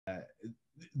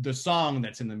the song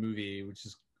that's in the movie, which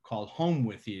is called Home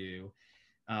With You,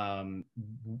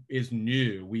 is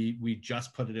new. We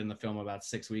just put it in the film about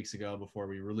 6 weeks ago before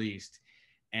we released.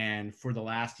 And for the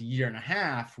last year and a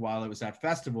half, while it was at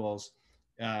festivals,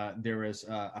 there was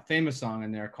a famous song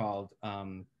in there called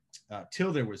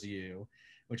Till There Was You,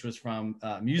 which was from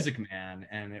Music Man.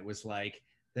 And it was like,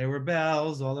 there were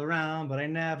bells all around, but I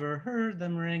never heard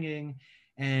them ringing.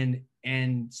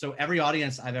 And so every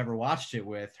audience I've ever watched it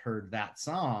with heard that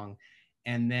song.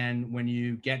 And then when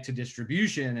you get to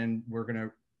distribution, and we're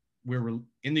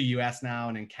in the US now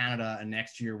and in Canada, and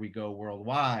next year we go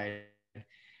worldwide,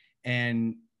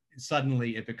 and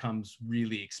suddenly it becomes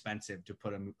really expensive to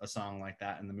put a song like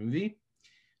that in the movie.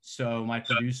 So my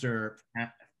producer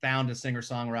found a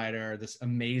singer-songwriter, this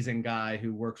amazing guy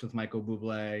who works with Michael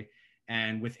Bublé,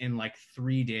 and within like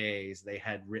 3 days they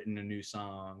had written a new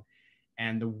song.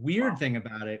 And the weird thing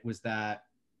about it was that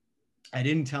I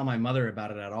didn't tell my mother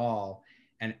about it at all.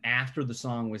 And after the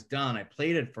song was done, I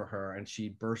played it for her and she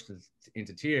burst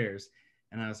into tears.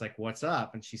 And I was like, what's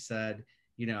up? And she said,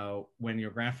 you know, when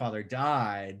your grandfather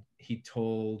died, he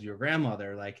told your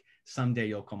grandmother, like, someday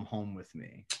you'll come home with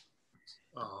me.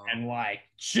 Oh. And like,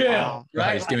 chill,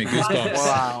 right? He's giving goosebumps.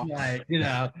 Wow. Like, you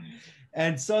know.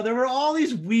 And so there were all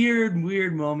these weird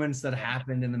moments that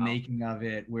happened in the making of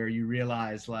it where you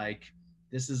realize, like,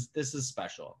 this is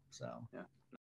special. So yeah.